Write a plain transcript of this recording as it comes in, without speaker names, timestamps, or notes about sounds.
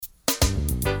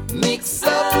Mix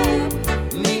up,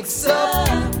 mix up,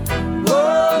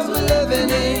 worlds we're living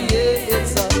in, yeah,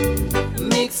 it's a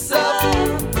mix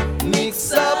up,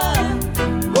 mix up,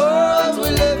 worlds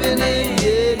we're living in,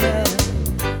 yeah.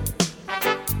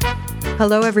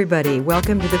 Hello everybody,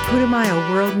 welcome to the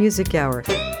Putumayo World Music Hour,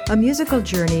 a musical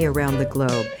journey around the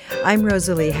globe. I'm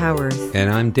Rosalie Howarth.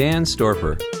 And I'm Dan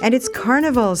Storper. And it's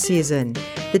Carnival season,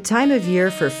 the time of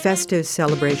year for festive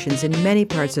celebrations in many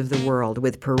parts of the world,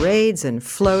 with parades and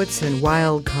floats and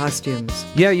wild costumes.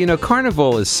 Yeah, you know,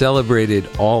 Carnival is celebrated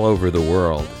all over the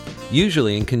world,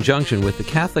 usually in conjunction with the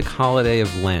Catholic holiday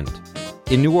of Lent.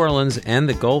 In New Orleans and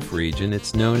the Gulf region,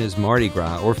 it's known as Mardi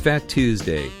Gras or Fat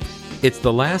Tuesday. It's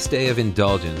the last day of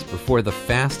indulgence before the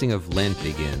fasting of Lent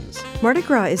begins. Mardi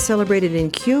Gras is celebrated in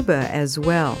Cuba as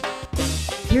well.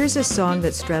 Here's a song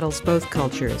that straddles both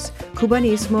cultures,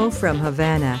 Cubanismo from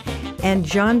Havana and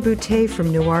John Boutte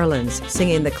from New Orleans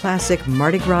singing the classic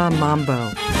Mardi Gras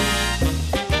Mambo.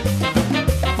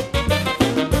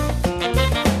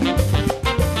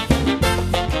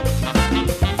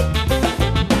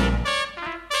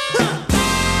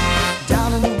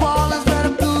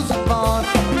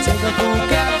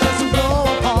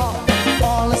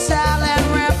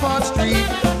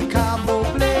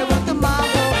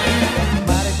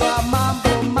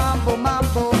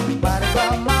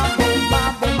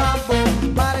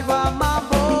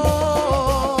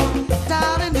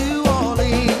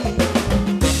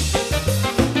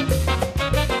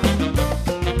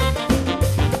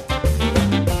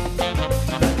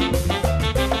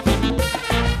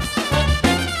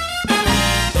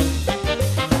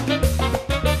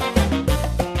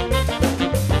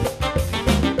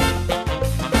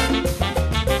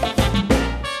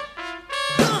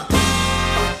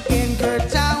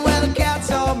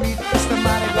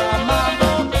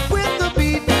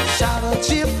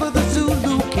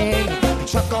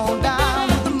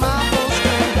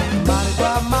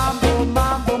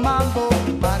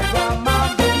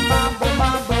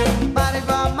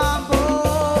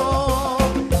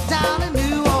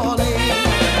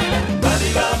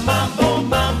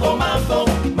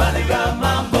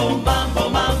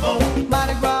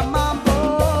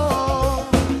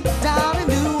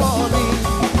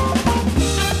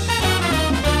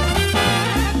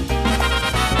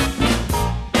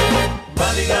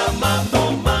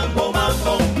 Mambo, mambo,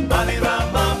 mambo,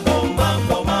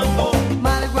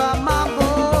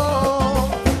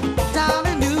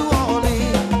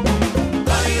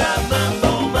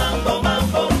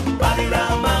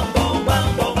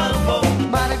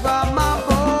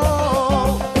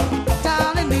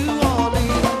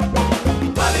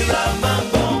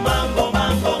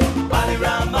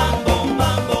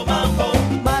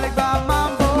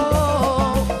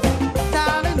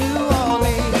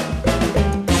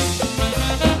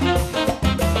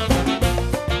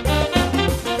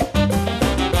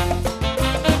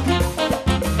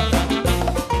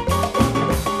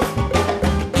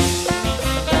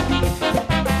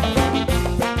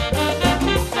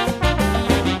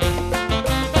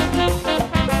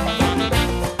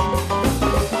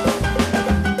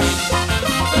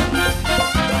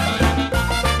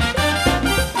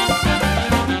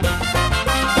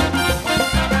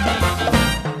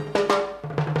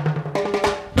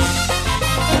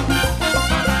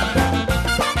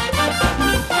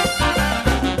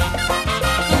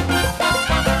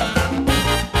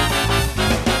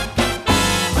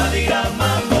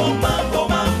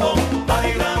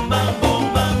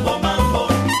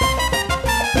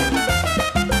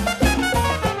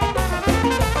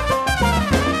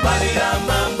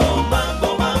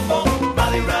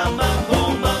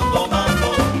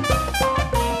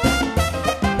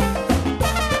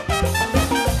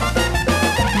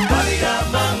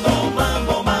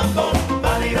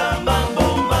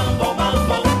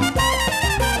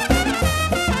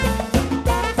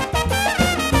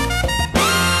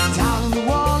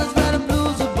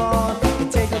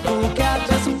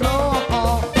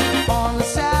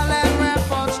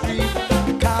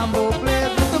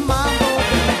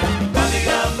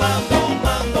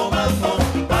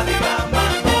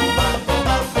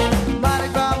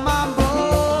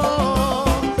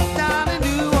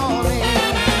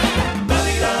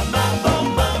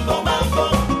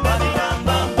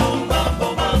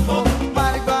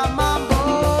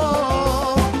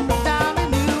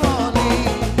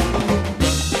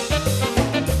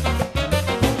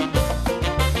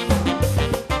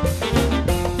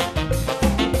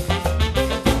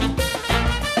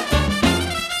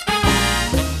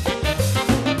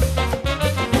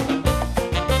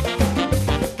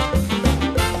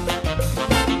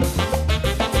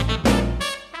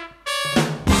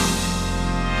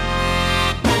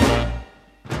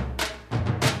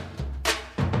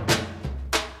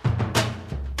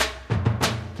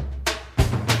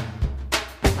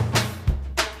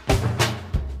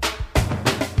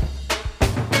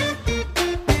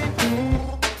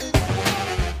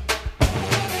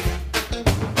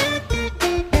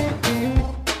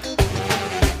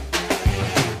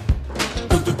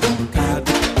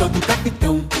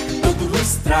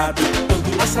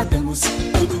 Nostradamus,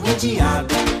 todo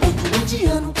indiado, todo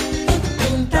indiano, todo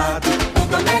pintado,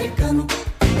 todo americano,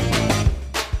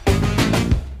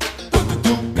 todo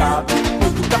ducado,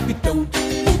 todo capitão,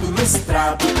 todo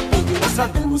lustrado, todo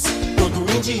Nostradamus,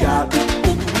 todo indiado,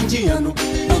 todo indiano,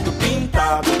 todo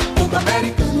pintado, todo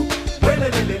americano.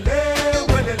 Uelelelele,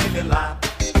 uelelelele lá.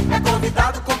 É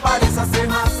convidado, compareça a ser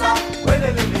massa.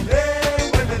 Uelelelele,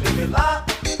 uelelelele lá.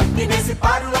 E nesse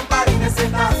páreo, lamparina é ser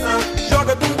nação.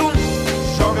 Joga dundum,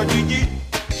 joga didi,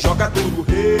 joga duro,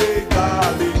 rei da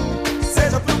lei.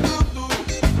 Seja pro bruto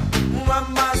uma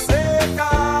maceca,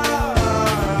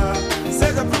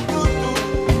 seja pro bruto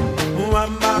uma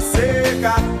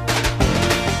maceca.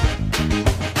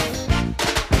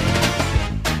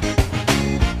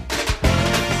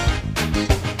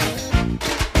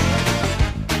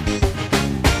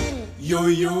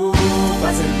 Yo-yo,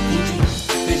 fazendo quindim,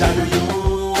 beija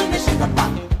yo-yo, mexendo a pá,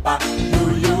 pá.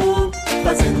 Yo-yo,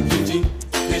 fazendo quindim,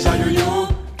 beija yo-yo,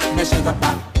 mexendo a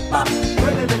pá, pá.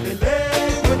 Uelelelele,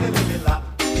 uelelelele lá.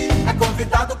 É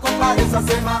convidado, compareça a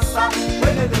ser massa.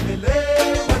 Uelelelele,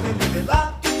 uelelelele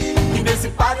lá. E nesse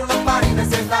páreo, lamparina é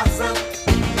sensação.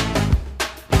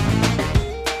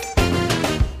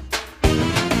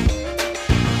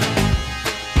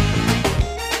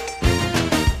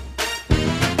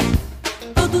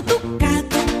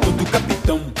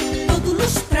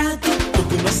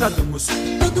 Nostradamus,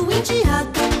 todo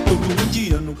indiado, todo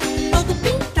indiano, todo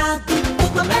pintado,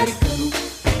 todo americano,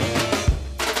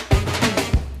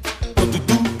 todo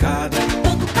ducado,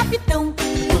 todo capitão,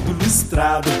 todo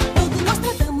lustrado, todo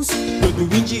Nostradamus, todo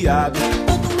indiado,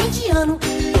 todo indiano,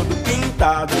 todo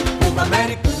pintado, todo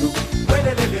americano.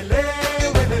 Uelelelele,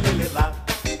 uelelelele lá.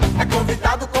 É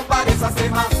convidado, compareça a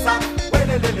ser massa.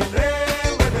 Uelelelele,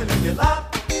 uelelelele lá.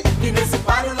 E nesse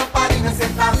páreo, lamparina,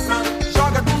 sentação.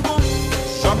 Joga bumbum,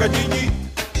 joga didi,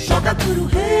 joga duro,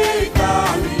 rei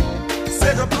Cali.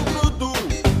 Seja pro bruto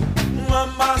uma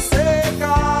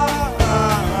maceca,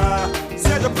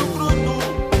 seja pro bruto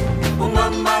uma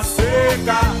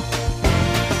maceca.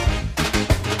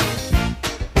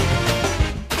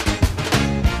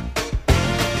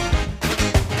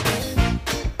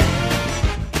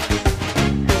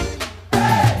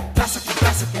 Traça com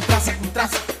traça, com traça, com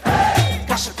traça.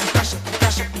 Caixa com caixa, com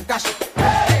caixa, com caixa.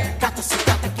 Cata-se,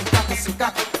 cata, com cata-se,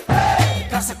 cata.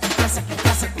 Traça com traça, com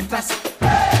traça, com traça.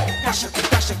 Caixa com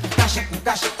caixa, com caixa, com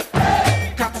caixa.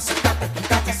 Cata-se, cata, com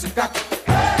cata-se, cata.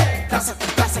 Traça com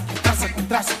traça, com traça, com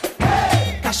traça.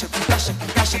 Caixa com caixa, com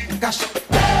caixa, com caixa.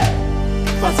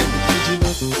 Fazendo quindim,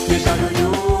 beija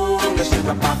yo-yo, mexendo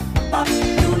a pá, pá.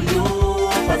 Yo-yo,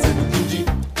 fazendo quindim,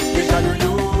 beija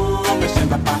yo-yo,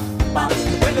 mexendo a pá, pá.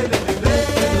 Uelelelele,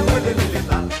 uelelelele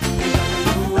lá. Beija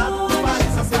yo-yo, dá no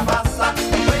país ser massa.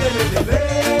 Uelelelele,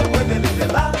 uelelelele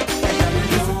lá. Beija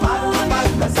yo-yo, para o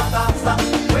país dessa taça.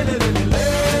 Uelelelele,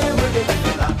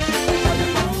 uelelelele lá. Beija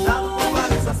yo-yo, dá no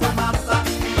país ser massa.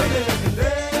 Uelelelele,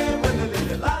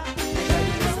 uelelelele lá. Beija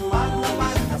yo-yo, para o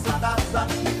país dessa taça.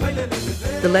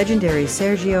 Uelelelele. The legendary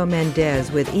Sergio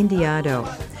Mendes with Indiado.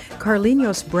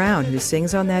 Carlinhos Brown, who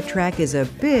sings on that track, is a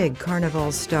big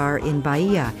Carnival star in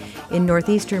Bahia, in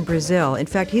northeastern Brazil. In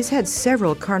fact, he's had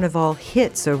several Carnival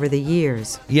hits over the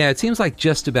years. Yeah, it seems like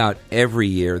just about every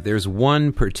year there's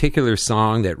one particular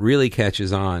song that really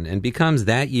catches on and becomes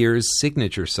that year's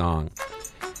signature song.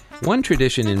 One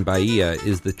tradition in Bahia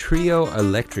is the trio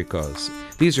eléctricos.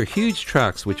 These are huge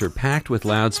trucks which are packed with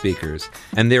loudspeakers,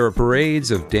 and there are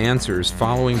parades of dancers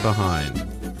following behind.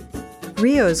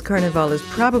 Rio's Carnival is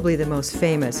probably the most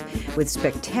famous, with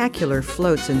spectacular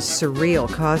floats and surreal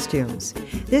costumes.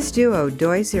 This duo,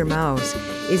 Dois, Irmaõs,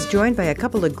 is joined by a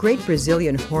couple of great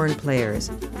Brazilian horn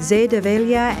players, Zé da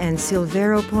Velha and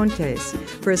Silverio Pontes,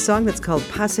 for a song that's called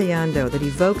Passeando that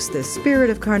evokes the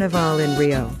spirit of Carnival in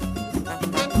Rio.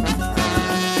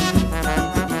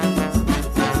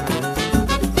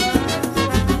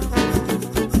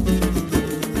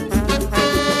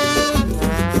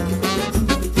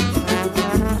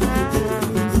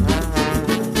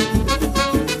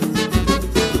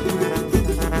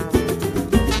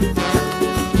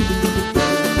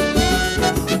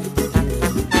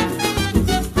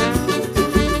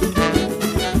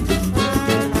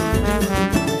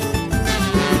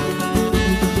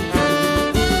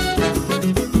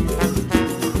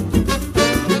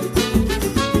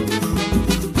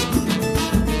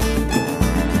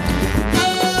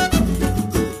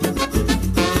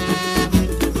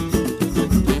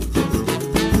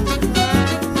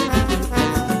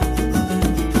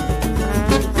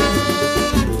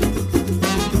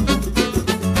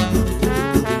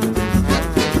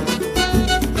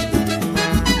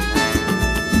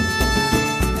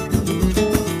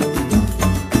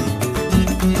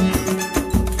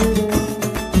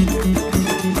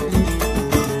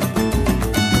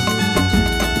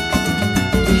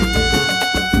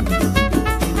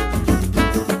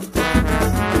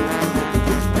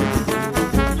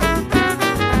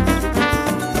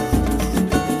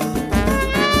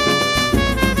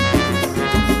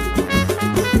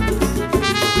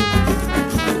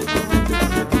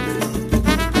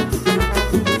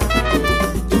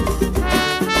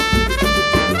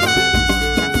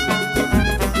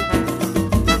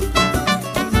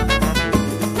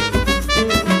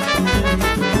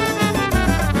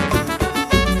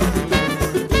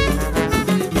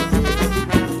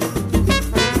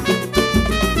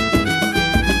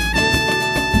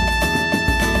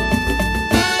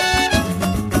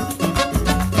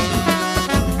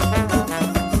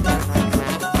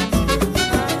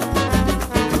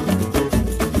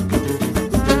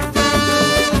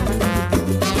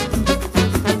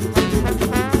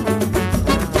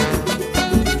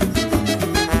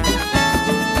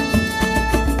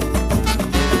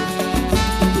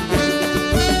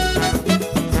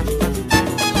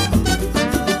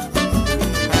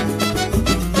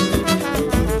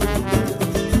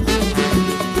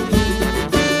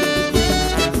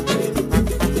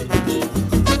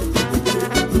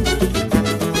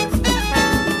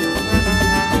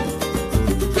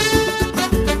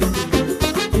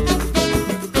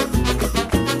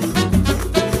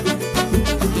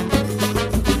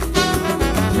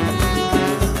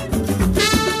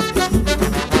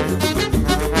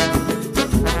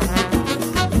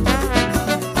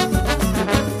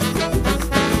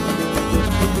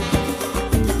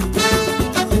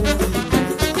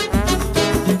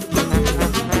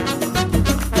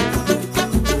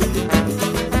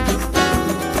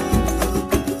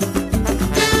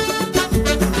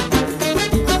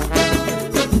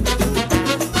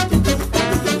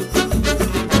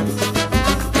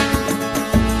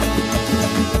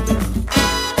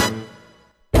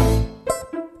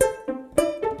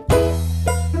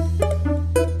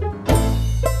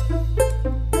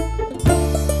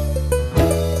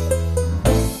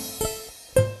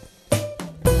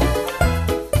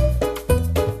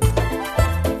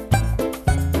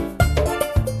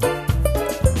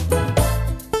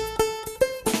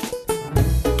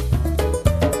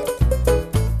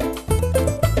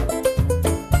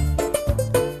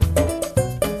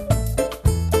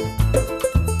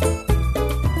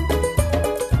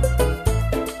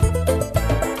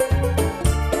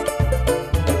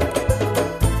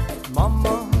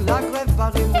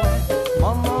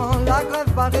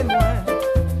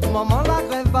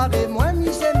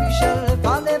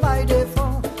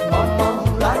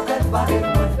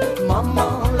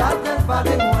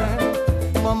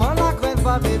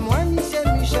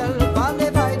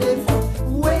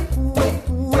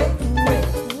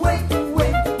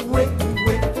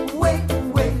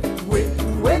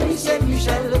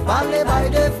 parler by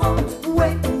the phone.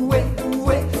 Ouais, ouais, ouais,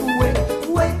 ouais, ouais,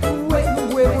 ouais,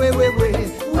 ouais, ouais, ouais,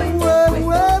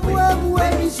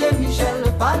 ouais, Michel,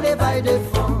 parler by the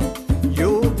phone.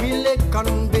 Yo, Billy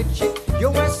Conbetchi,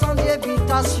 yo, sans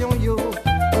habitation, yo.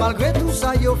 Malgré tout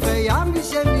ça, yo fait à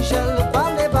Michel,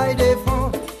 parler by the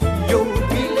phone. Yo,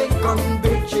 Billy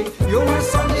Conbetchi, yo,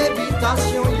 sans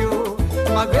habitation, yo.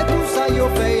 Malgré tout ça, yo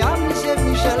fait à Michel,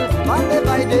 parler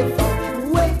by the phone.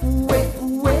 Ouais, ouais,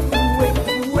 ouais, ouais, ouais,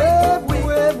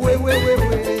 ouais, ouais, ouais,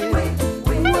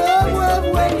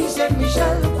 ouais,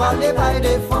 Michel, parler by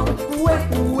the phone. Ouais,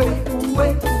 ouais, ouais,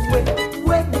 ouais, ouais,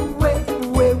 ouais,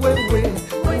 ouais, ouais,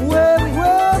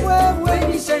 ouais,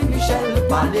 Michel,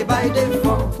 parler by the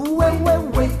phone. Ouais, ouais,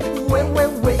 ouais, ouais, ouais,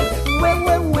 ouais,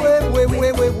 ouais, ouais, ouais,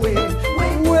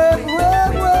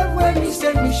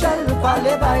 ouais, Michel,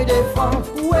 parler by the phone.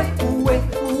 Ouais, ouais, ouais,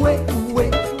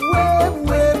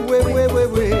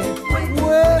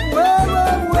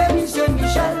 ouais,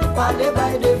 Michel, parler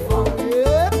by the phone.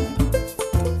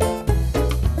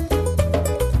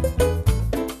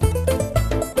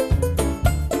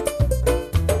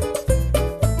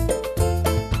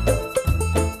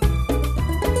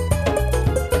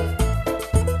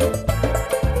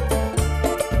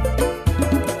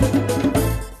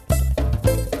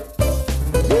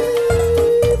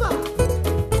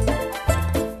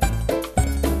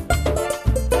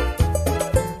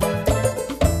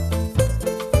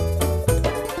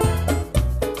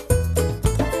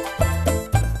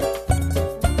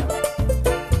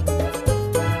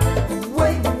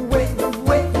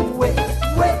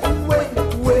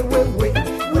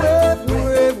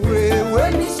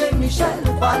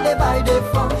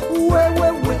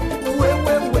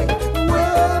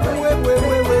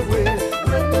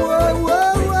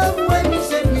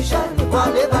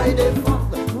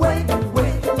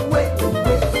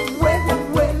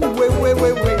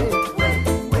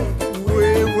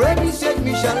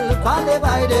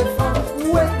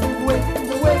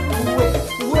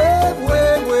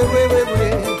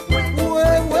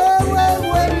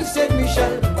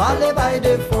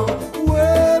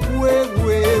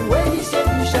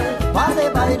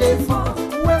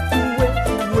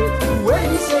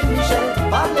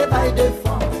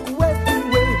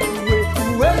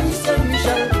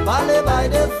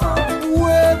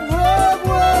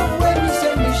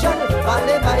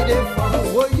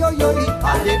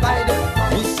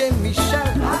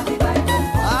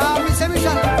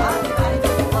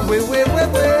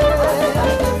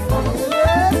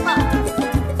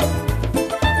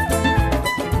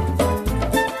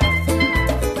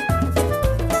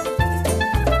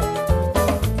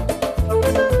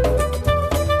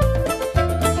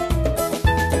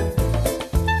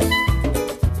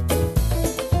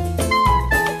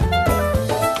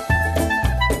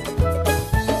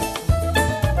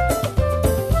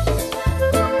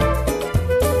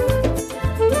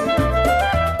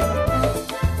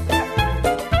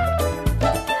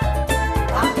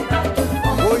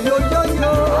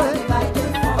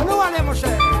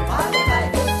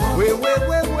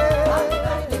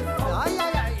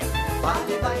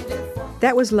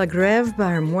 That was La Greve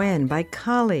by Mwen by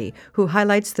Kali, who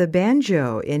highlights the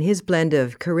banjo in his blend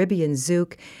of Caribbean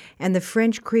Zouk and the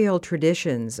French Creole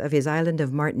traditions of his island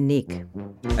of Martinique.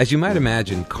 As you might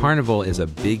imagine, Carnival is a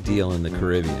big deal in the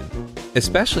Caribbean,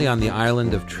 especially on the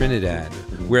island of Trinidad,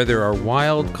 where there are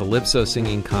wild calypso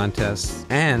singing contests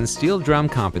and steel drum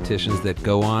competitions that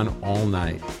go on all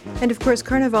night. And of course,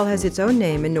 Carnival has its own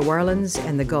name in New Orleans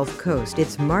and the Gulf Coast.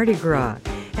 It's Mardi Gras,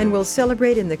 and we'll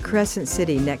celebrate in the Crescent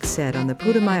City next set on the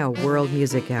Putumayo World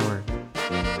Music Hour.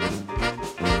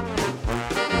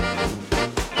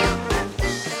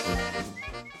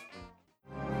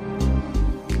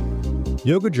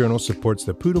 Yoga Journal supports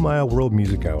the Putumayo World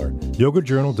Music Hour.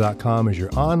 YogaJournal.com is your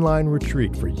online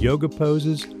retreat for yoga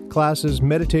poses, classes,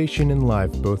 meditation, and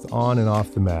life, both on and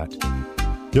off the mat.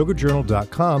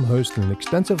 YogaJournal.com hosts an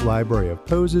extensive library of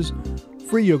poses,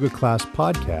 free yoga class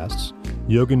podcasts,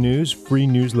 yoga news, free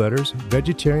newsletters,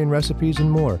 vegetarian recipes,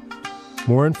 and more.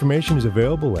 More information is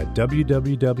available at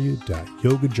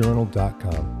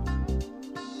www.yogajournal.com.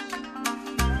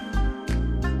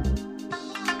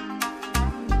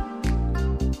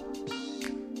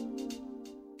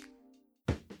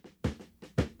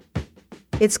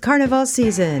 It's Carnival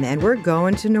season, and we're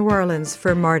going to New Orleans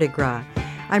for Mardi Gras.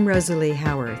 I'm Rosalie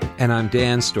Howarth. And I'm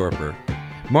Dan Storper.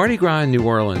 Mardi Gras in New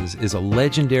Orleans is a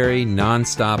legendary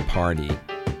non-stop party.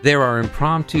 There are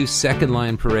impromptu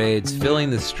second-line parades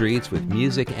filling the streets with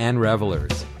music and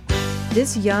revelers.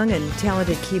 This young and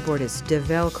talented keyboardist,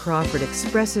 Davell Crawford,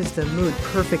 expresses the mood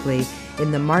perfectly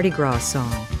in the Mardi Gras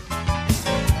song.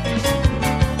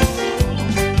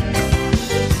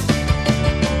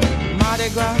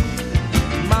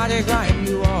 Mardi Gras in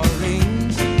New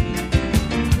Orleans.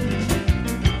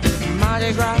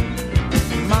 Mardi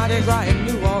Gras in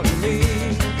New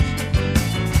Orleans.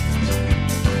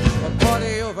 A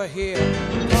party over here,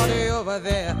 party over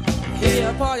there.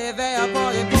 Here, party there,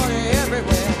 party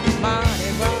everywhere. Mardi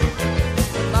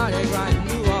Gras in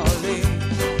New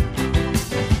Orleans.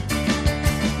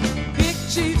 Big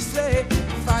Chief say,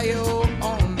 fire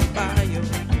on the bayou.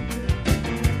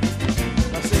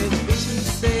 I said, Big Chief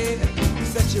say,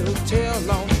 set your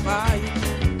tail on fire.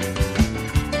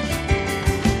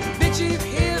 Big Chief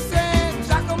here said,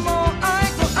 Giacomo,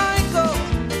 Iko.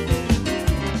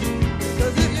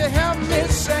 'Cause if you help me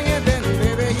sing it, then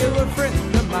baby, you're a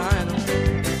friend of mine.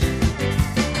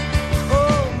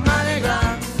 Oh, Mardi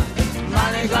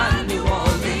Gras in New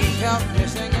Orleans. Help me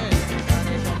sing it,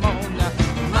 come on now.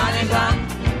 Mardi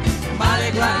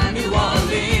Gras in New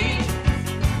Orleans.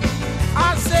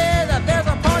 I said that there's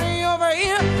a party over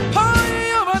here, party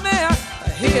over there.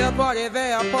 Here, party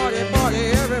there, party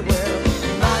everywhere.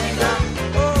 Mardi Gras,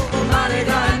 oh, Mardi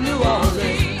Gras in New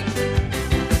Orleans.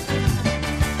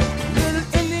 Little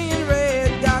Indian red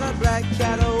got a black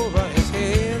cat over his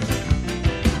head.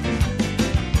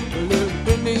 Little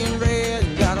Indian red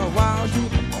got a wild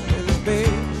youth on his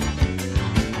bed.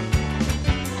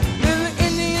 Little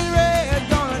Indian red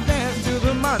gonna dance to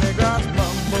the Mardi Gras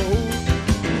Mambo.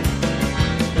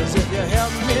 'Cause if you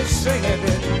help me sing it,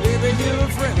 then baby, you're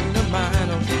a friend of mine.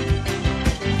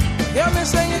 Help me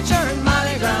sing it, church.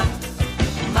 Mardi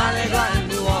Gras in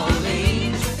New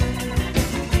Orleans.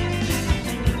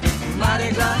 Mardi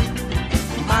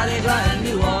Gras in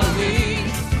New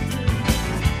Orleans.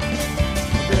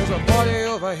 There's a party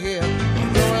over here,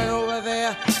 going over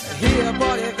there. Here,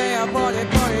 party there, party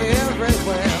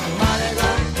everywhere. Mardi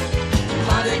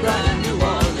Gras in New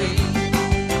Orleans.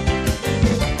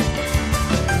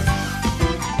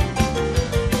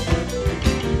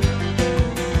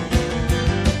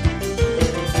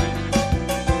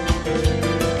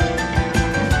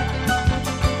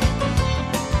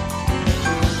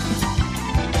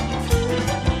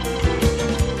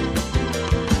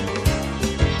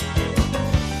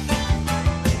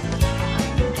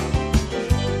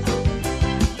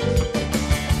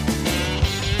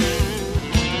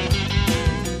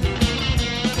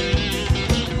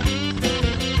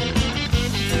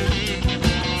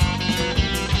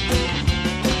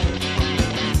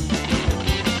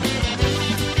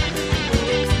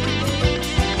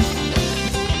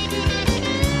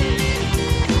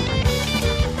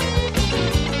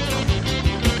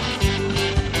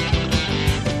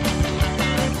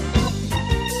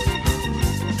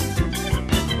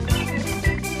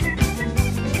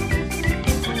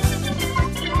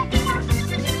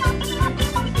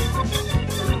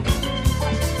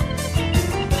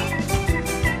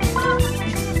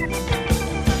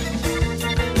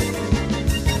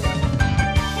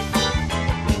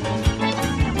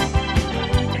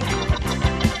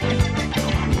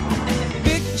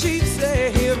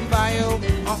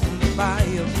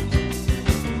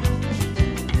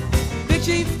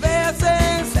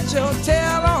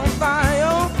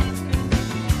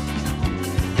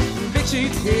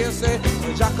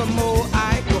 Giacomo,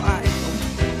 Iko.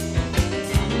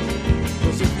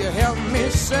 'Cause if you help me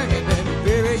sing it, then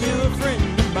baby, you're a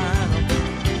friend of mine.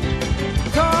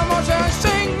 Come on, church,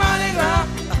 sing Mardi Gras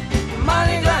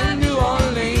in New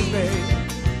Orleans, baby.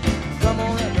 Come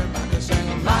on, everybody, sing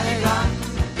Mardi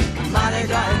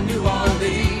Gras in New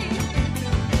Orleans.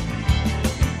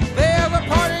 There's a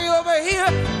party over here,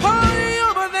 party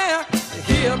over there.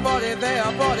 Here, party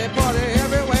there, party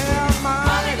everywhere.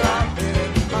 Mardi Gras, baby.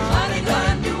 Mardi Gras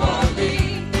in New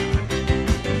Orleans.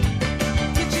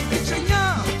 Get you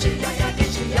young. Get you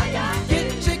young,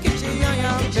 baby. Get you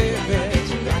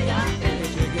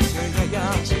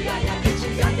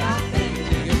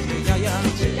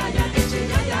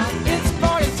young. It's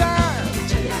party time.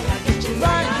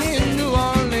 Right here in New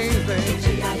Orleans, baby.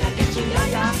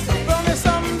 Throw me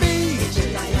some beats.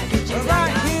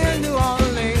 Right here in New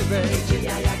Orleans, baby.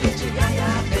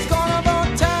 It's carnival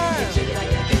time.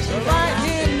 Right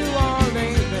here in New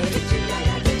Orleans, baby.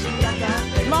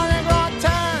 Mardi Gras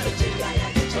time.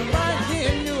 Right here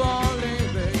in New Orleans,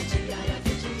 baby.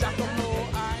 Giacomo,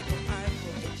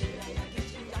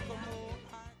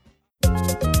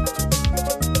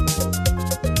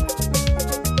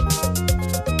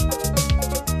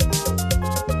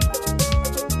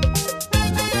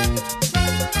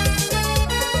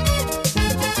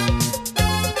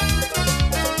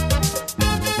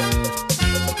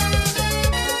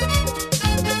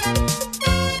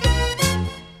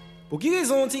 Pour qui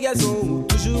raison, petit garçon,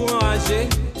 toujours enragé?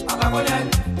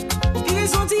 Pour qui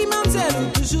raison, petit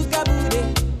mamselle, toujours caboudé?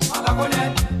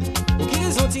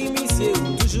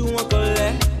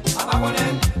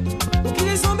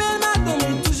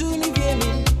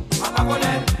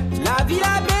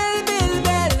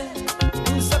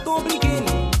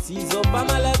 S'ils ont pas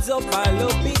malade, ils ont pas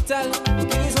l'hôpital.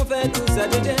 Ils ont fait tout ça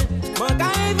de bien. Manque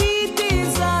à éviter les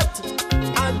autres.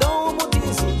 À dans mon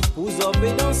tissu. Pour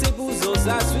eux danser, pour eux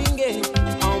ça swinguer.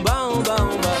 En bas, en bas,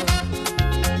 en bas.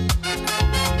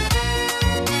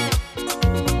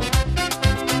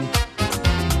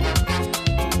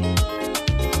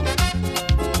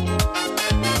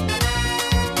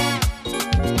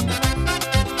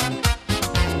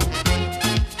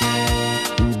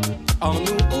 En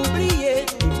nous oublier,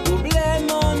 les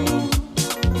problèmes en nous.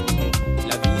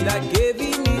 La vie la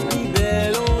Kevin plus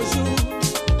belle en jour.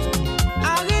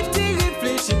 Arrêtez,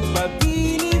 réfléchir, pas ni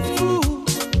fou.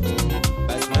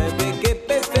 Passe-moi un bec et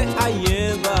fait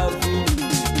aïe, va vous.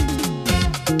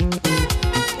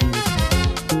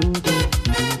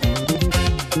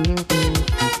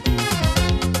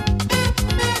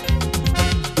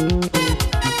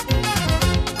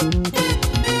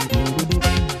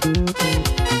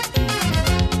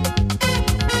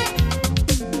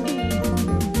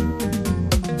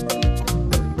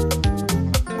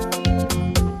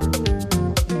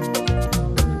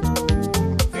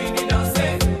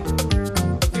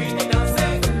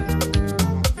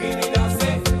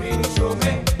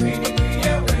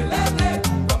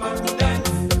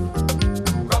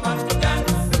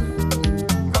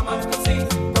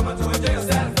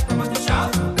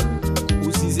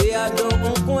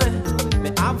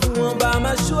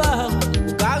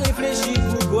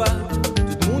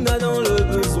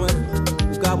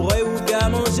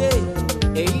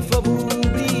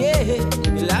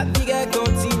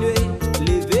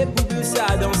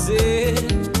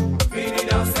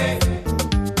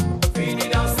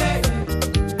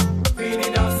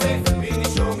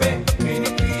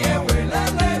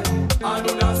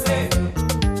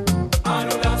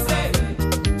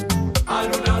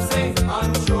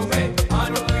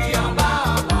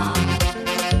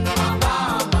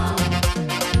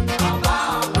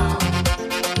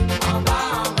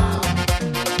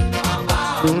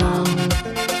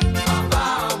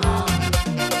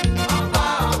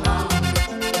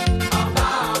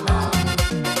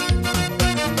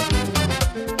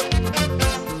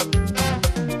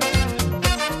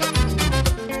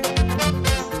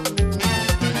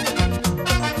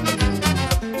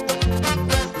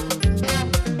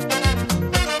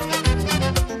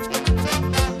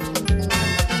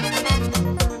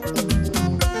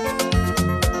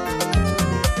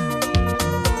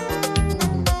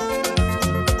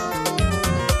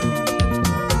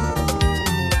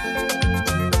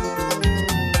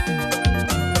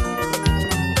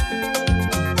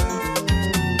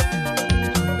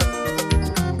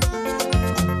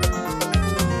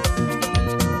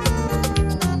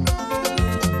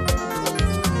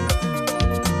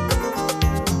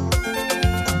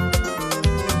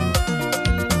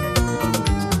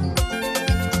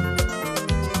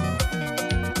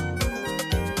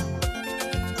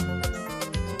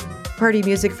 Party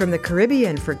music from the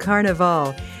Caribbean for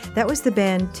Carnival. That was the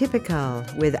band Typical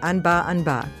with Anba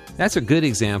Anba. That's a good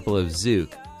example of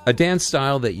Zouk, a dance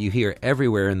style that you hear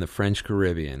everywhere in the French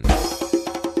Caribbean.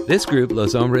 This group,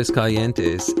 Los Hombres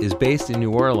Calientes, is based in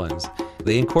New Orleans.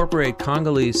 They incorporate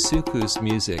Congolese soukous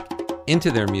music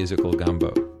into their musical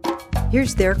gumbo.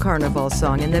 Here's their Carnival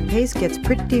song, and the pace gets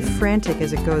pretty frantic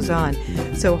as it goes on.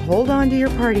 So hold on to your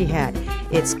party hat.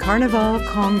 It's Carnival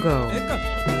Kongo.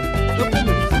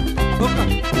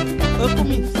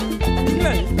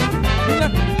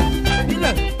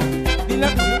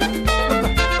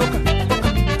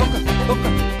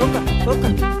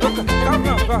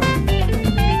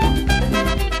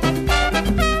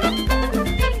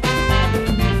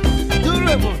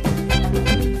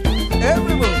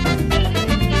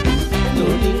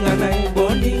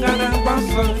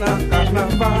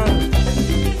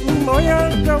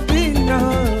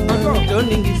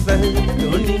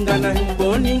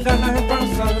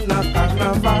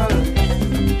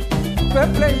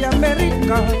 Play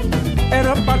America,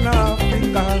 Europa na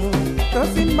Africa.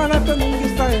 Tosin mana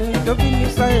toningisa,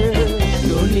 dobinisa.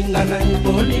 Doningana,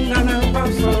 boningana,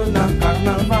 paso na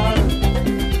Carnival.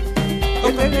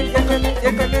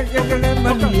 Ekele,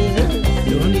 mami.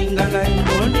 Doningana,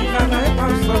 boningana,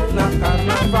 paso na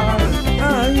Carnival.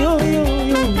 Ah, yo.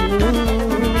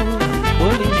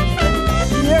 Boningisa,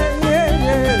 yeah.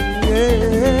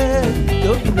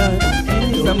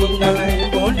 Doningana,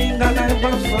 boningana,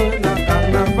 paso na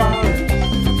Carnival.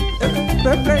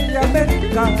 Play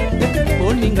America,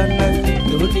 boningana,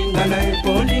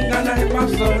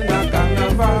 paso na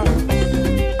Carnival.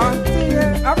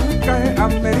 Antilles, Africa,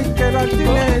 América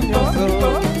Latina,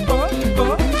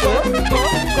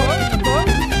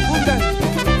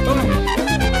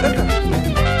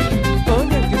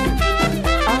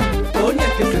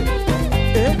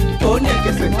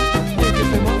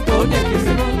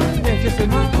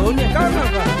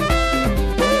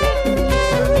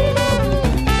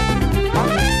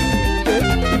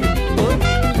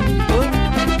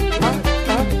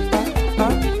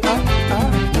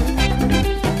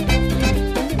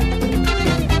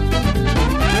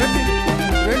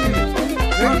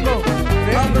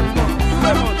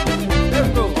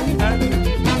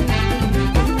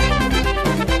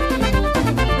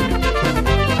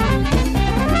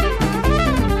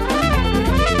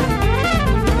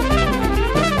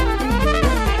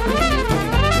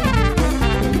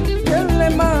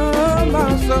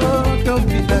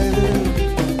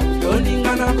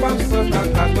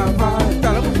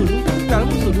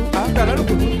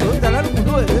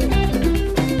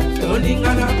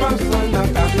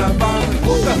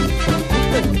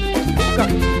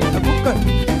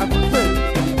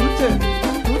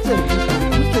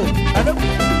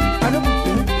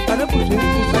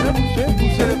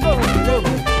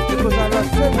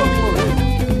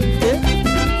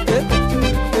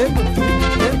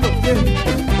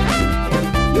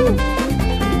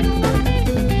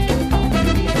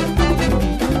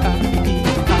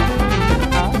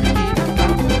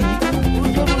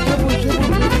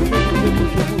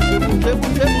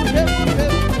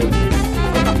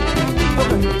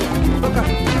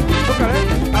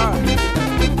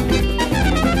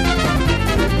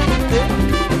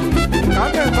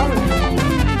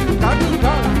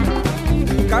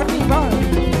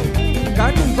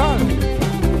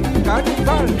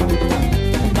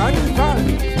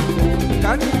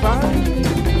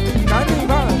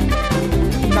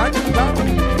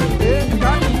 Carnival.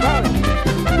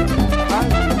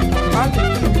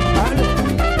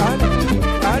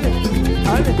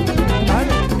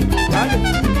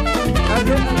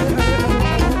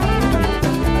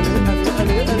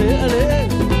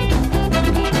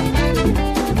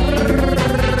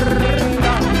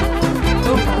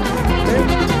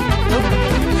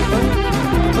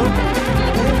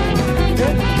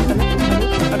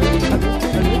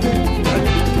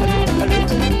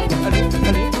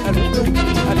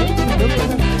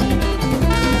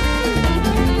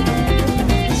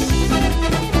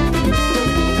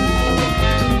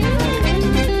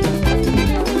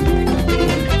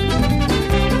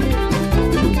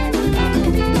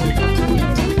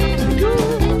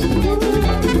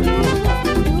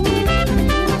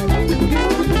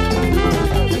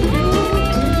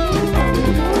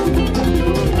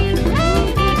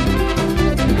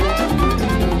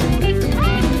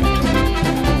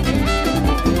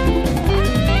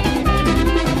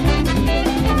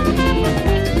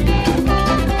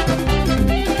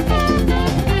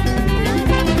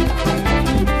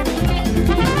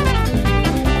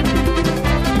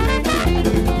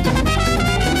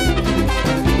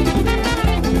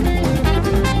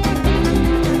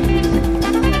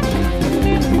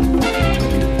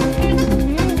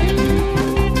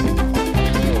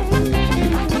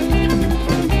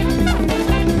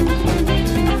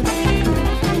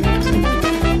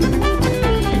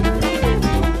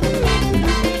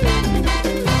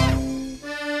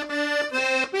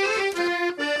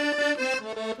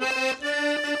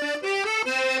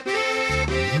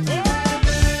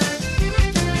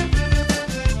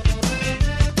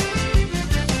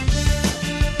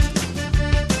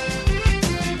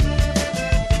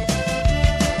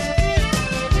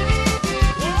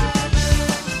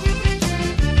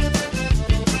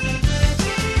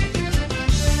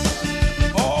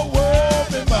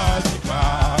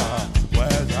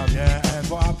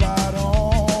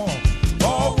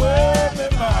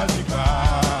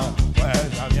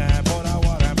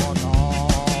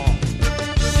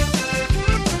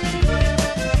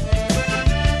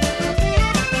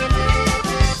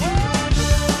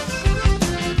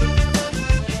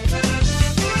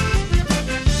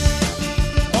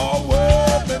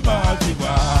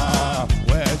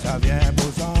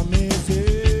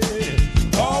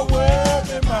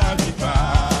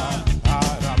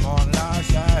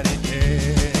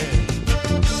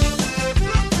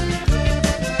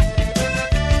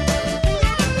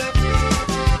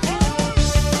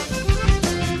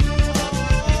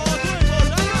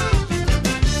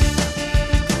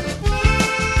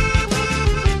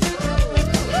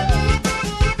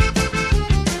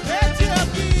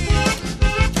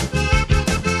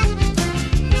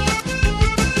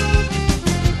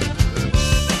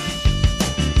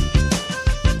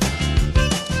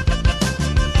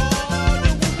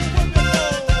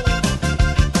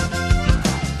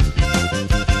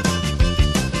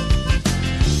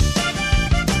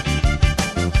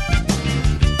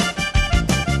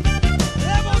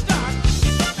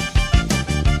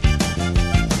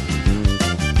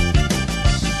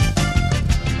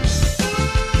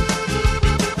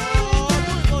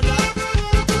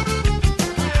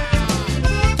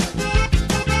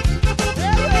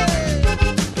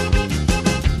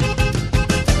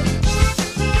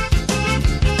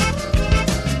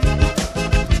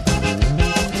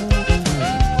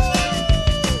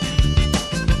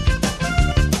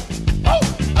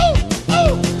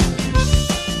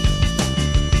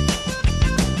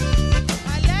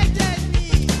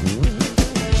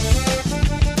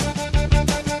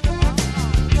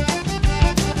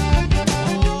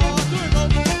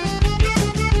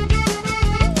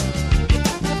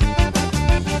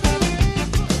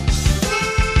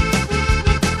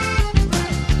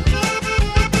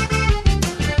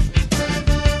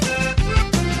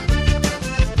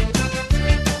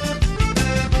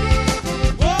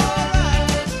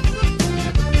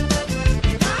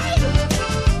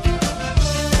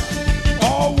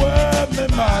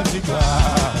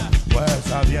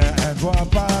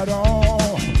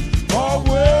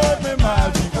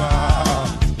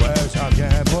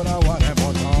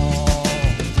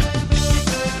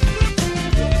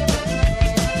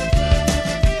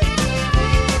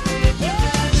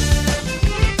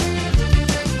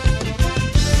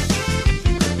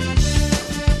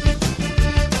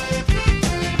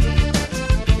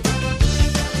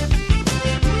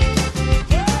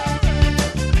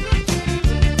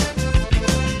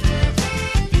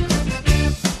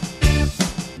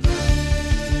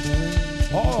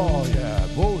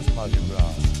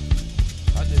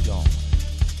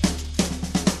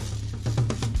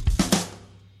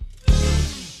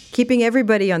 Keeping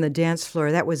everybody on the dance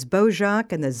floor, that was Beau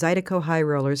Jacques and the Zydeco High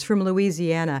Rollers from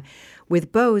Louisiana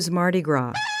with Beau's Mardi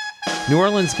Gras. New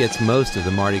Orleans gets most of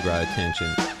the Mardi Gras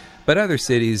attention, but other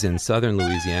cities in southern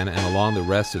Louisiana and along the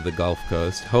rest of the Gulf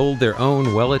Coast hold their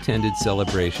own well-attended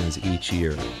celebrations each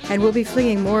year. And we'll be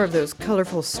flinging more of those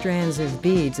colorful strands of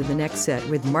beads in the next set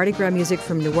with Mardi Gras music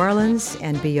from New Orleans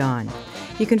and beyond.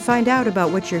 You can find out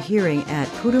about what you're hearing at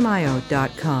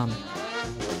Putumayo.com.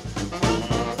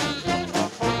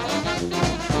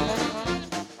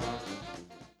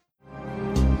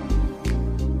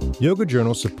 Yoga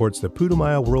Journal supports the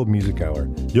Putumayo World Music Hour.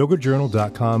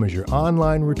 YogaJournal.com is your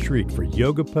online retreat for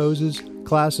yoga poses,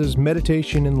 classes,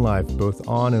 meditation, and life, both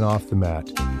on and off the mat.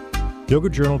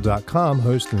 YogaJournal.com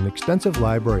hosts an extensive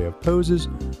library of poses,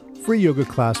 free yoga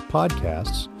class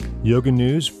podcasts, yoga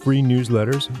news, free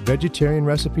newsletters, vegetarian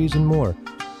recipes, and more.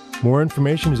 More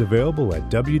information is available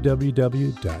at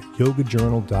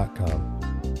www.yogajournal.com.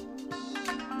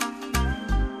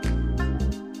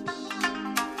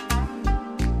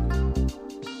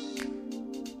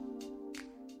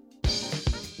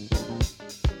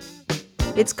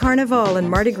 It's Carnival and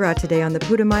Mardi Gras today on the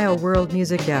Putumayo World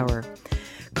Music Hour.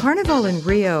 Carnival in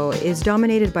Rio is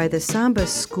dominated by the samba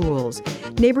schools,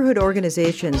 neighborhood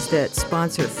organizations that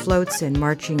sponsor floats and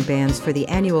marching bands for the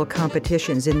annual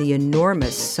competitions in the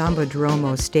enormous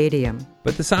Sambadromo Stadium.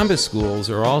 But the samba schools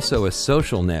are also a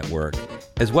social network,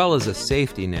 as well as a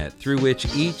safety net through which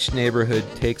each neighborhood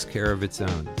takes care of its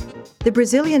own. The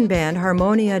Brazilian band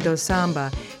Harmonia do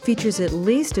Samba features at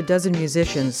least a dozen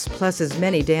musicians, plus as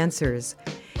many dancers.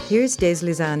 Here's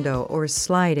Deslizando, or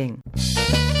Sliding.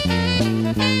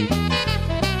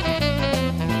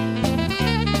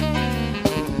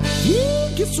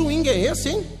 Que swing é esse,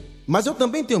 hein? Mas eu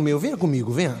também tenho o meu. Venha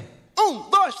comigo, venha. 1,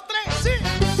 2, 3, sim!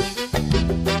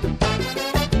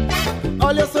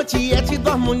 Olha, eu sou tiete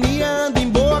do Harmonia, ando em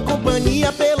boa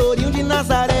companhia, Pelourinho de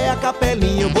Nazaré, a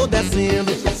capelinha eu vou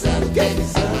descendo. Deslizando,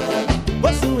 deslizando,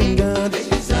 vou swingando.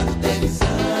 Deslizando,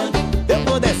 deslizando, eu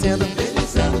vou descendo.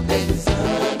 Deslizando,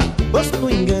 deslizando, vou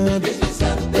swingando.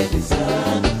 Deslizando,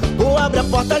 deslizando, vou abrir a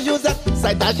porta José,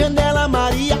 sai da janela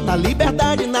Maria, na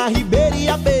Liberdade, na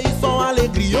Ribeirinha, som,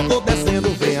 alegria, eu vou descendo,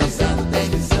 venha. Deslizando,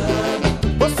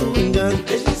 deslizando, vou swingando.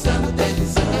 Deslizando,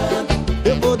 deslizando,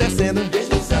 eu vou descendo.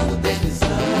 Deslizando,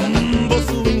 deslizando, vou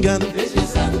swingando.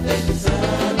 Deslizando,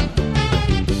 deslizando.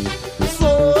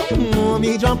 Sou um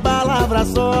homem de uma palavra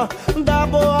só, da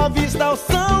Boa Vista ao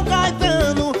São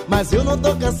Caetano, mas eu não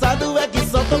tô cansado, é que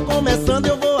só tô começando.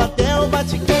 Eu vou até o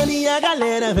Vaticano e a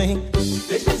galera vem.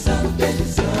 Deslizando,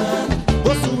 deslizando,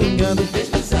 vou swingando.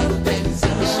 Deslizando,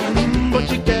 deslizando, vou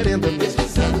te querendo.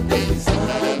 Deslizando,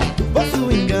 deslizando, vou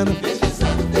swingando.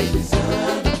 Deslizando, deslizando.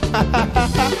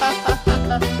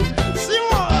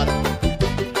 Simbora!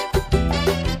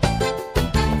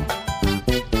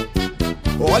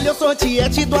 Olha, eu sou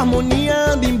tiete do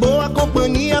Harmonia, ando em boa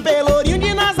companhia, Pelourinho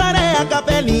de Nazaré, a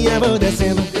capelinha vou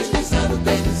descendo. Deslizando,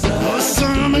 deslizando, vou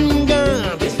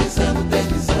swingando. Deslizando,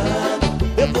 deslizando,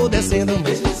 eu vou descendo.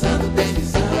 Deslizando,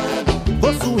 deslizando,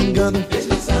 vou swingando.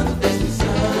 Deslizando,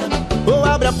 deslizando, vou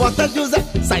abrir a porta José,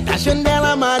 sai da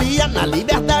janela Maria, na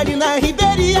Liberdade, na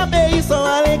Ribeirinha, som,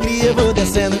 alegria, vou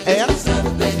descendo. Deslizando,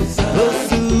 deslizando, vou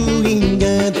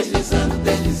swingando. Deslizando,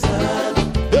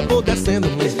 deslizando, eu vou descendo.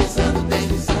 Deslizando,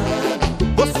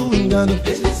 deslizando, vou swingando.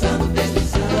 Deslizando,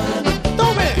 deslizando.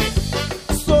 Então vem!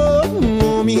 Sou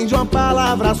um homem de uma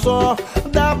palavra só,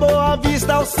 da Boa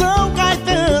Vista ao São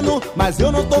Caetano, mas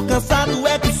eu não tô cansado,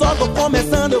 é que só tô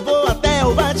começando. Eu vou até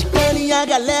o Vaticano e a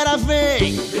galera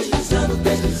vem. Deslizando,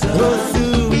 deslizando, vou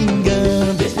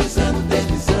swingando. Deslizando,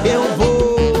 deslizando, eu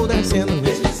vou descendo.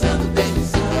 Deslizando,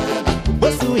 deslizando,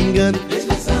 vou swingando.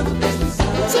 Deslizando,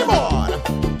 deslizando, simbora!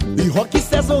 E rock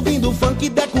cessa ouvindo funk,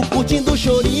 deco curtindo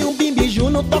chorinho, bimbiju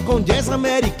no tocam jazz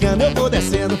americano, eu vou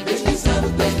descendo. Deslizando,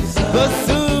 deslizando, vou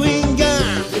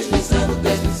swingando. Deslizando,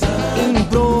 deslizando,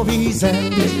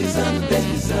 improvisando. Deslizando,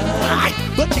 deslizando, ai,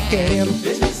 tô te querendo.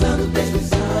 Deslizando,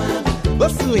 deslizando, vou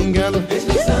swingando.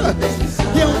 Deslizando,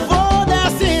 deslizando, eu vou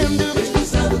descendo.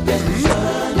 Deslizando,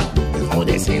 deslizando, eu vou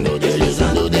descendo,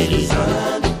 deslizando,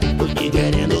 deslizando, tô te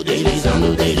querendo.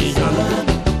 Deslizando,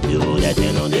 deslizando, eu vou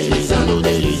descendo, deslizando,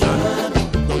 deslizando,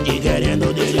 tô te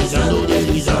querendo. Deslizando,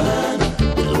 deslizando,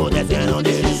 eu vou descendo,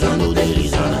 deslizando,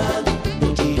 deslizando,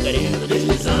 tô te querendo.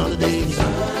 Deslizando, deslizando,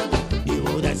 eu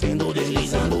vou descendo,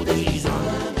 deslizando,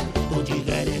 deslizando, tô te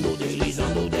querendo.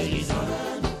 Deslizando, deslizando,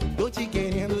 tô te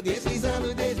querendo.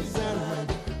 Deslizando, deslizando,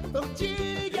 tô te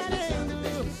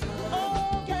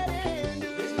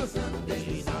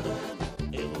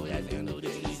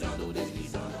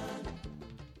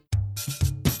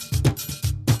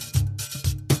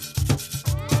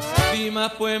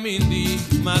más pues mindi,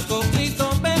 más coquito,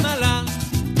 ve mala,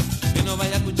 que no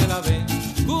vaya a escuchar la vez.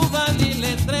 Cubani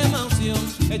le entre mansión,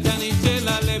 ella ni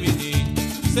chela le vini,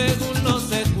 según los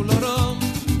seculoros,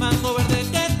 mango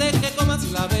verde que coma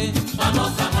si la ve.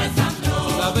 Vamos a Mwen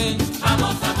Si la ve,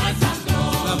 vamos a Mwen si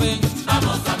la ve,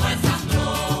 vamos a Mwen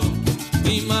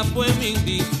y más pues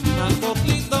mindi, más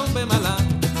coquito, ve mala,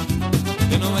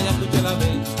 que no vaya a escuchar la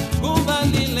vez.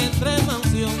 Cubani le entre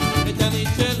mansión, ella ni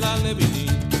chela le vini,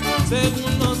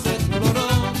 según los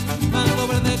seculoros, mango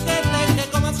verde que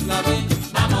coma si la ve.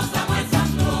 Vamos a Mwen Si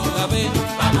la ve,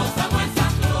 vamos a Mwen si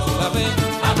la ve.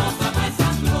 vamos a Mwen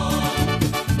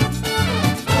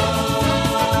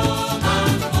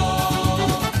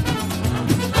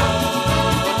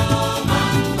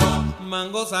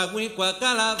Mango sagüicua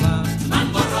calaba,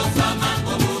 mango rosa,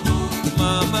 mango vudú,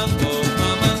 mamango,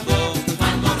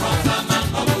 mango rosa,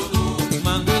 mango vudú,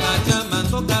 mango ilacha,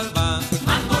 mango calva,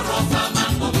 mango rosa,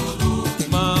 mango vudú,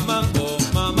 mamango,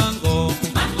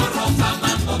 mango rosa,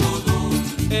 mango vudú,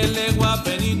 el egua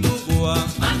penitugua,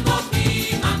 mango ti,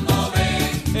 mango ve,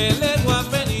 el egua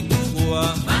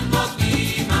penitugua, mango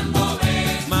ti, mango ve,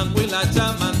 mango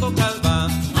ilacha, mango calva,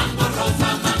 mango rosa,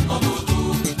 mango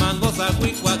vudú, mango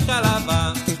sagüicua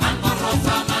calaba, mango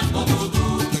rosa, mango vudú,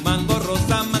 mango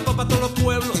rosa, mango pa' todos los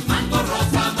pueblos, mango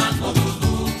rosa, mango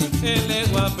vudú, el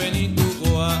egua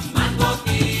penitugua. mango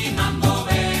ti, mango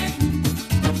ve.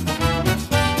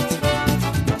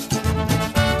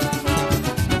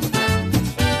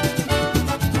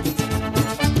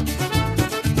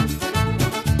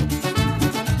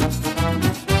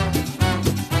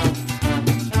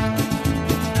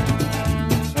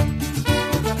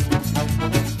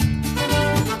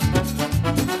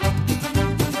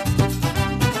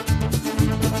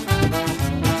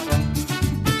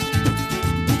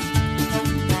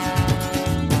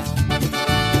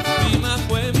 Prima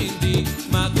fue mindi,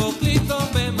 macoclito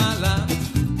ve mala,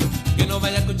 que no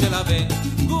vaya a escuchar la ve.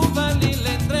 Cubani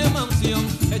le entre mansión,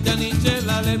 ella ni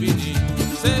chela le vini,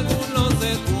 según los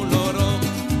seculoros,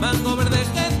 mango verde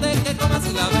que coma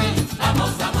si la ve.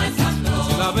 Vamos a Mwen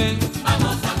Si la ve,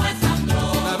 vamos a Mwen si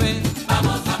la ve,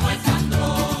 vamos a Mwen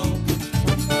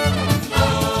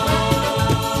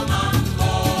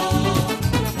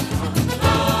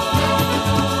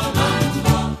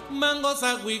mango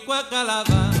sagüicua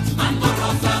calaba, mango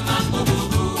rosa, mango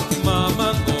vudú,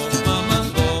 mamango,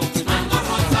 mango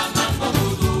rosa, mango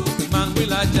vudú, mango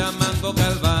ilacha, mango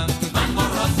calva, mango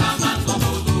rosa, mango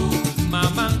vudú,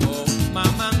 mamango,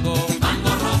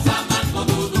 mango rosa, mango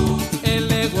vudú,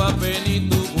 el egua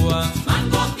penitugua,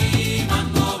 mango ti,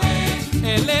 mango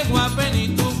ve, el egua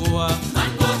penitugua,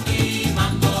 mango ti,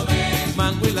 mango ve,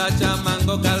 mango ilacha,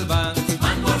 mango calva,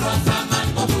 mango rosa,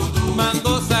 mango vudú,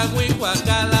 mango sagüicua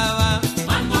calaba,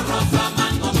 mango rosa,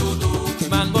 mango vudú,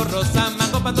 mango rosa,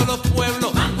 mango pa' todos los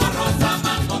pueblos, mango rosa,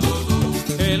 mango vudú,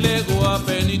 el egua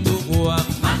penitugua.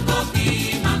 mango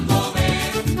ti, mango ve.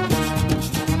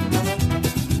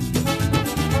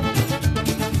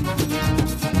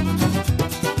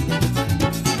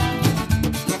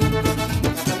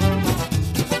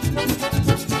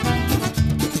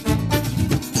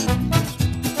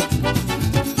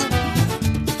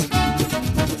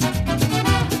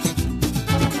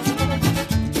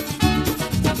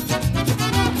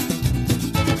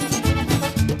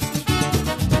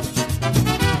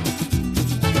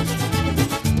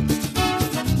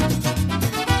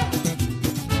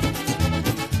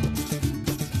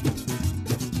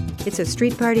 It's a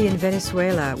street party in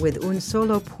Venezuela with un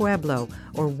solo pueblo,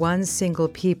 or one single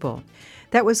people.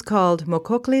 That was called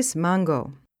Mococlis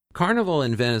Mango. Carnival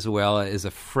in Venezuela is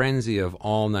a frenzy of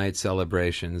all-night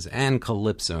celebrations and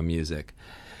calypso music.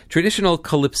 Traditional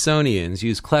calypsonians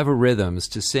use clever rhythms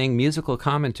to sing musical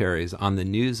commentaries on the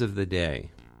news of the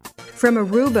day. From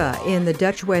Aruba in the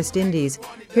Dutch West Indies,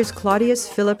 here's Claudius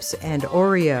Phillips and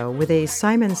O.R.E.O. with a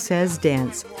Simon Says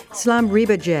dance. Slam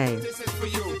Reba J.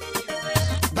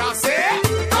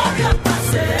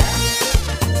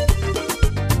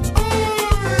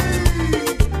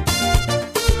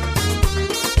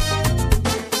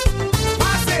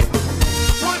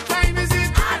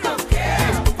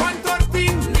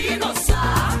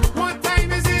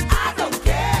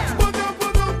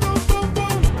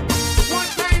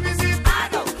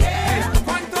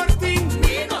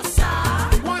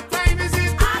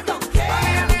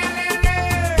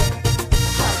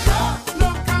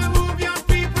 Look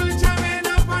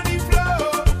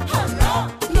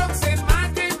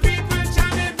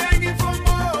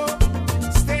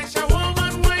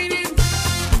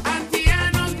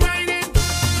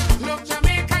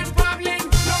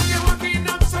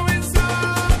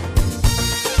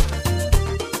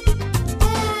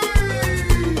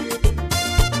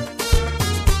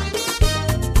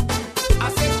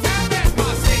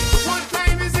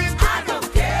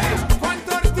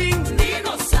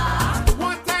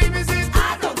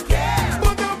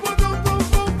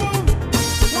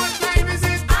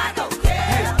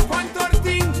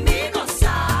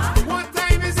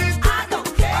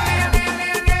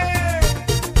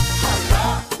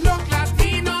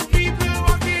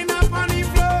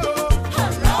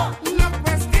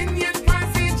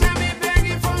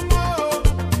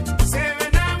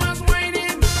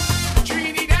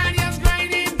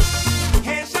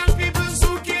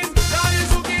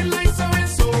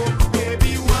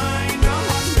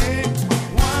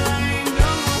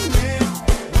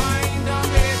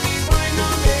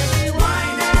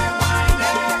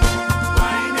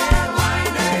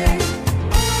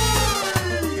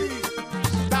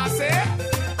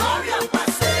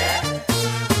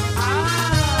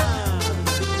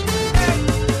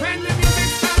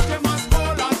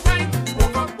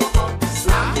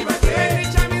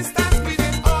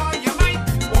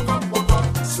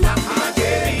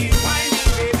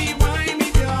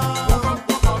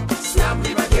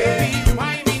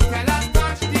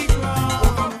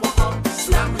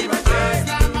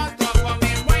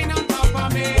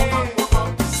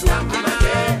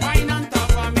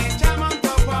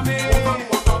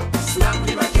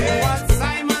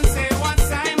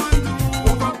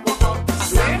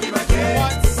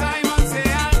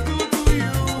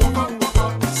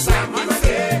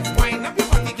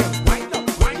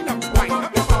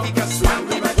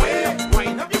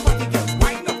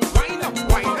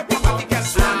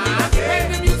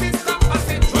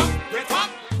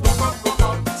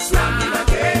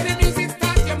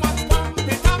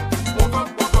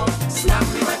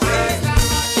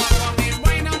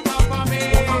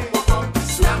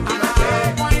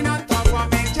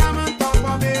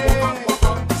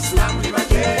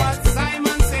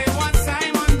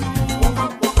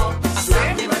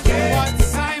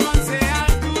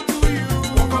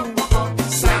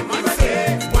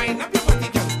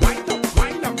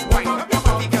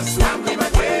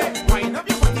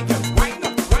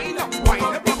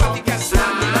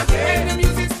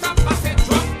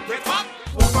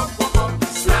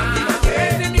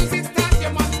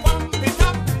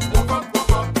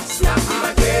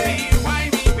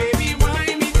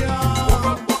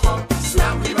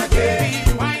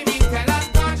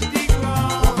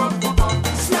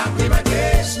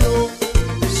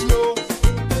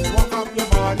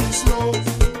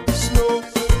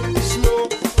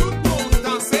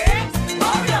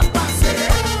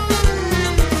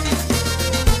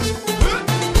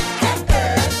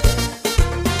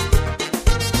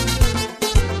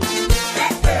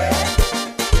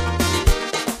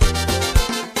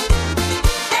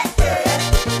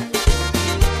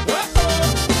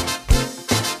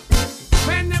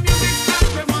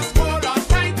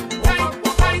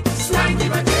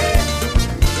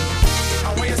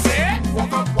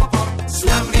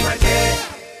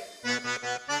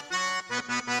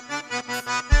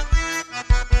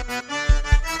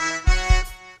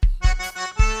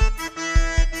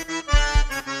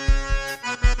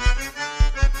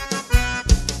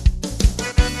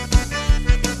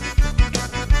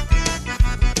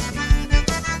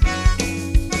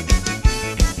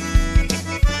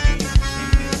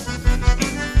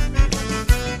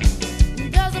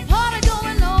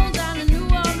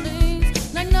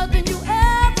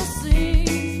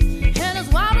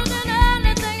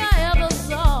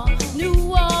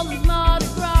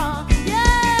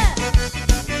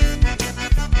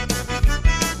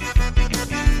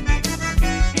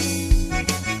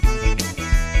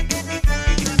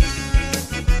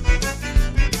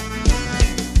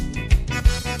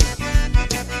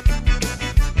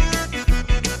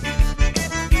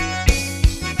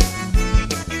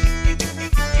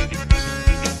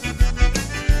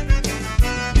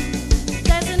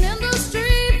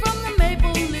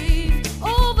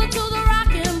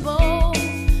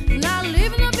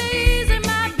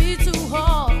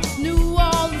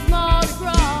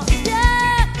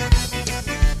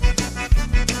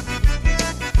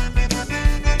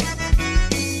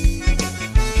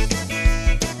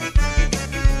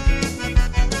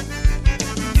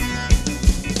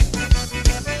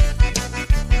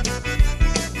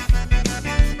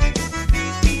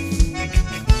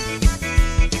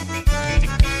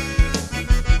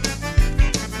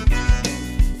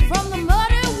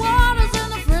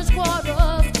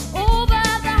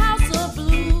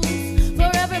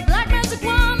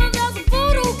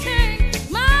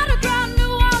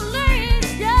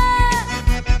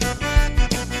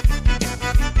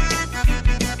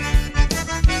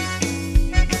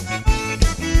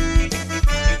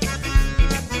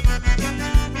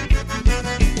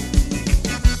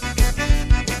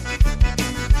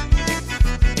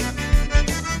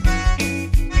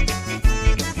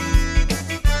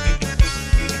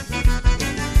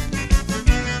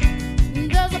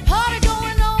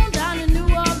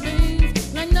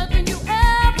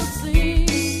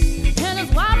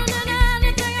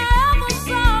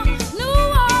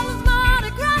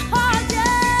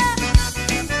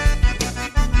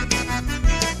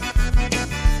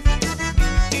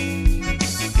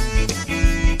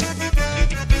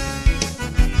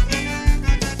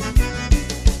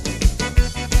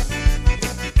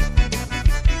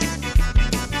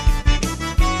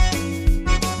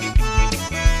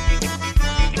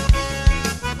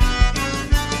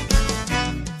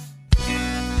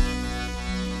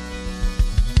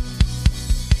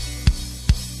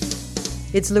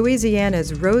It's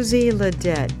Louisiana's Rosie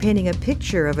Ledette painting a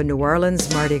picture of a New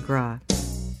Orleans Mardi Gras.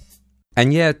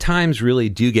 And yeah, times really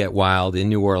do get wild in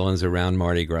New Orleans around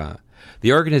Mardi Gras.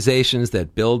 The organizations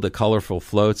that build the colorful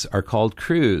floats are called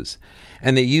crews,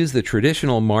 and they use the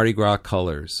traditional Mardi Gras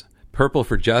colors: purple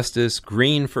for justice,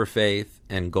 green for faith,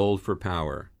 and gold for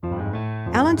power.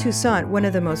 Alan Toussaint, one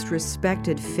of the most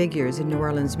respected figures in New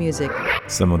Orleans music.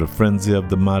 Some of the frenzy of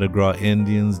the Mardi Gras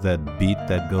Indians, that beat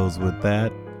that goes with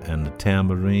that, and the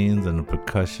tambourines and the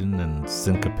percussion and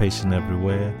syncopation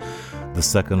everywhere. The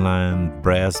second line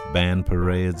brass band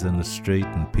parades in the street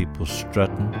and people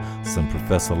strutting, some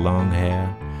Professor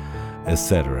Longhair,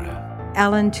 etc.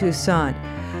 Alan Toussaint,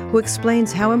 who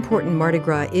explains how important Mardi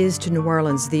Gras is to New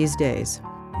Orleans these days.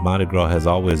 Mardi Gras has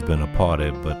always been a party,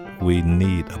 but we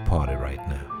need a party right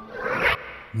now.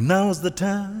 Now's the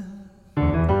time.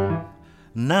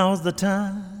 Now's the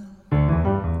time.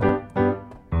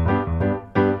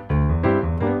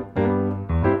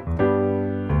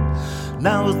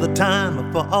 Now is the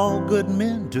time for all good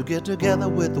men to get together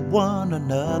with one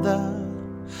another,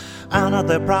 iron out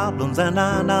their problems and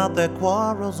iron out their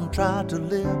quarrels, and try to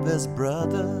live as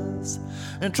brothers,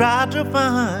 and try to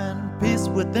find peace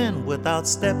within without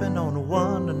stepping on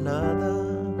one another.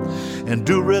 And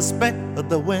do respect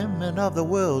the women of the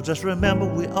world. Just remember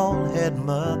we all had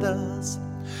mothers.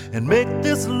 And make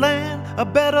this land a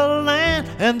better land,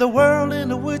 and the world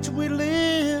in which we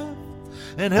live.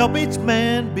 And help each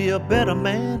man be a better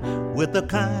man with the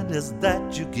kindness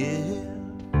that you give.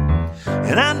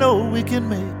 And I know we can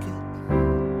make it.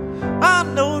 I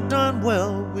know darn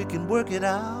well we can work it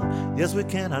out. Yes, we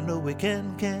can. I know we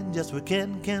can. Yes, we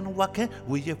can. Why can't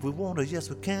we if we want to? Yes,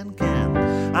 we can.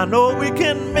 I know we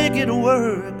can make it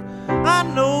work. I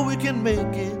know we can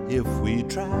make it if we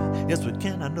try. Yes, we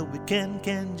can. I know we can.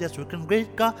 Yes, we can.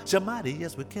 Great God, Almighty.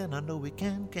 Yes, we can. I know we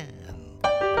can.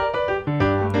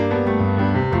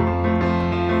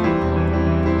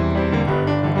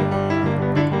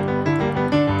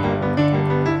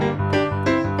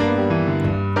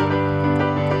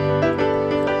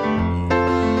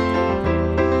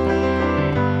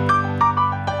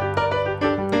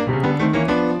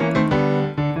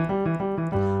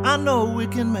 I know we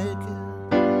can make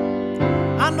it.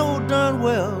 I know darn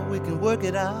well we can work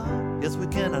it out. Yes, we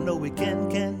can. I know we can.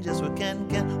 Yes, we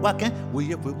can. Why can't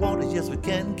we if we want it? Yes, we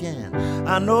can.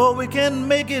 I know we can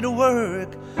make it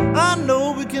work. I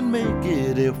know we can make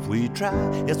it if we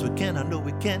try. Yes, we can. I know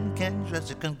we can. Yes,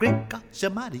 we can. Great God,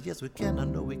 Almighty. Yes, we can. I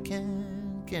know we can.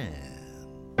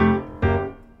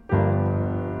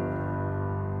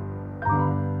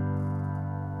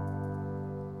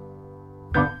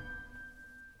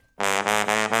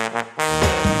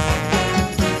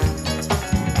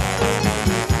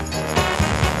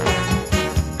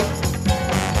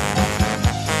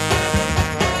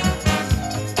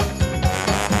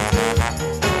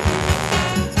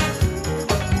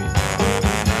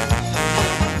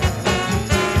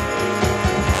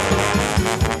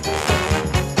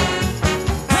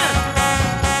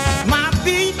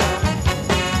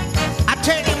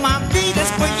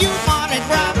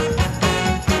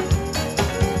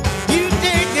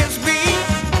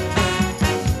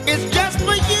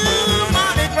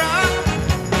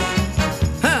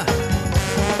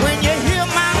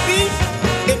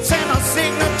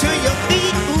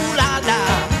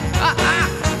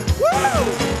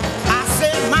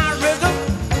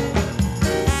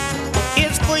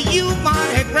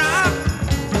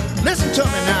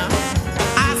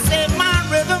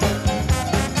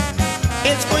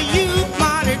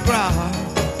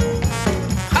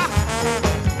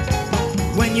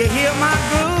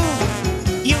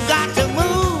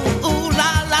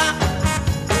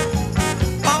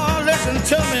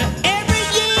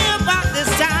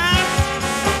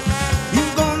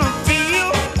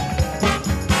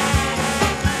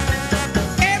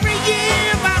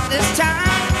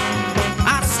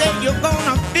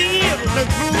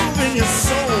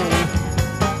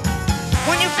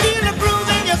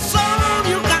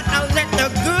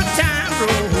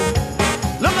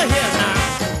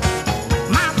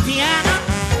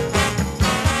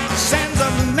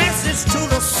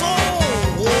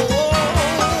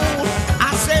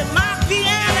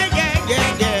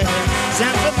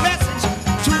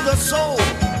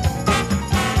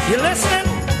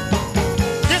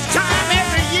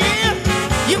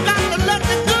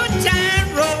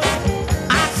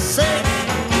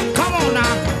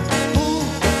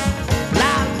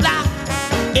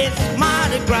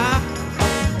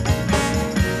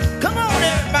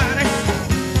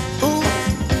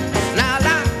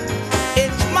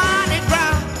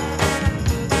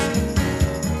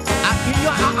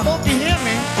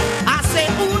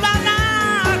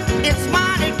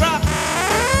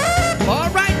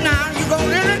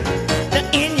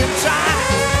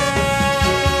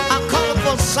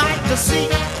 sight to see.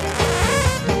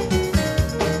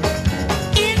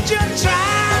 Indian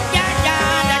tribe, yeah,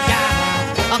 yeah, yeah,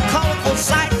 yeah, a colorful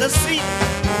sight to see.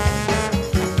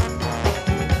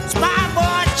 Spy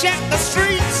boy, check the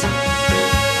streets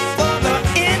for the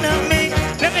enemy.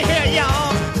 Let me hear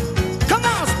y'all. Come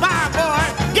on, spy boy,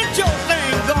 get your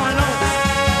thing going on.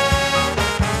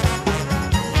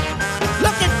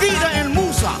 Look at Vita and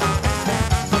Musa.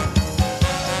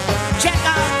 Check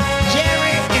out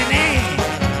Jerry and Ann.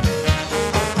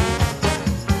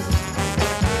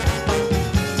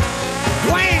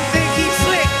 Dwayne think he's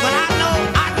slick, but I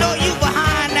know you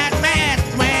behind that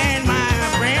mask, man, my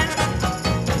friend.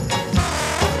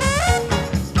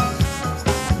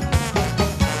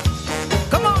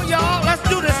 Come on, y'all, let's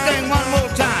do this thing one more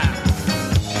time.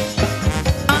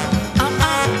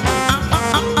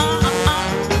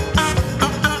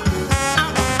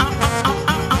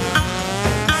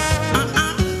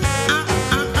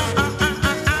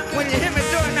 When you hear me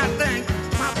doing that thing,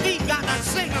 my feet got that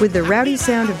signal. With the rowdy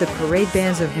sound of the parade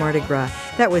bands of Mardi Gras,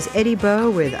 that was Eddie Bo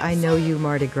with I Know You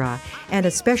Mardi Gras, and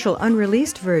a special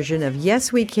unreleased version of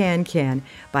Yes We Can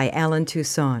by Alan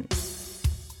Toussaint.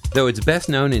 Though it's best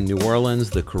known in New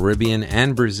Orleans, the Caribbean,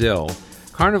 and Brazil,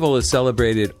 Carnival is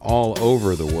celebrated all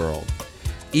over the world,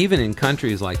 even in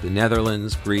countries like the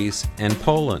Netherlands, Greece, and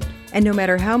Poland. And no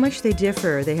matter how much they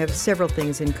differ, they have several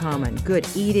things in common: good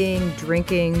eating,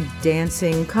 drinking,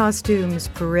 dancing, costumes,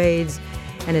 parades,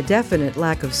 and a definite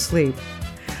lack of sleep.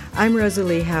 I'm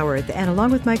Rosalie Howarth, and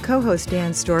along with my co-host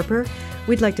Dan Storper,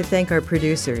 we'd like to thank our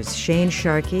producers, Shane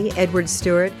Sharkey, Edward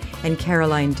Stewart, and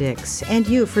Caroline Dix, and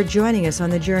you for joining us on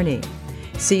the journey.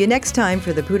 See you next time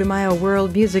for the Putumayo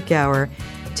World Music Hour.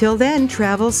 Till then,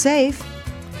 travel safe.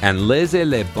 And laissez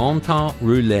le bon temps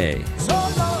rouler. So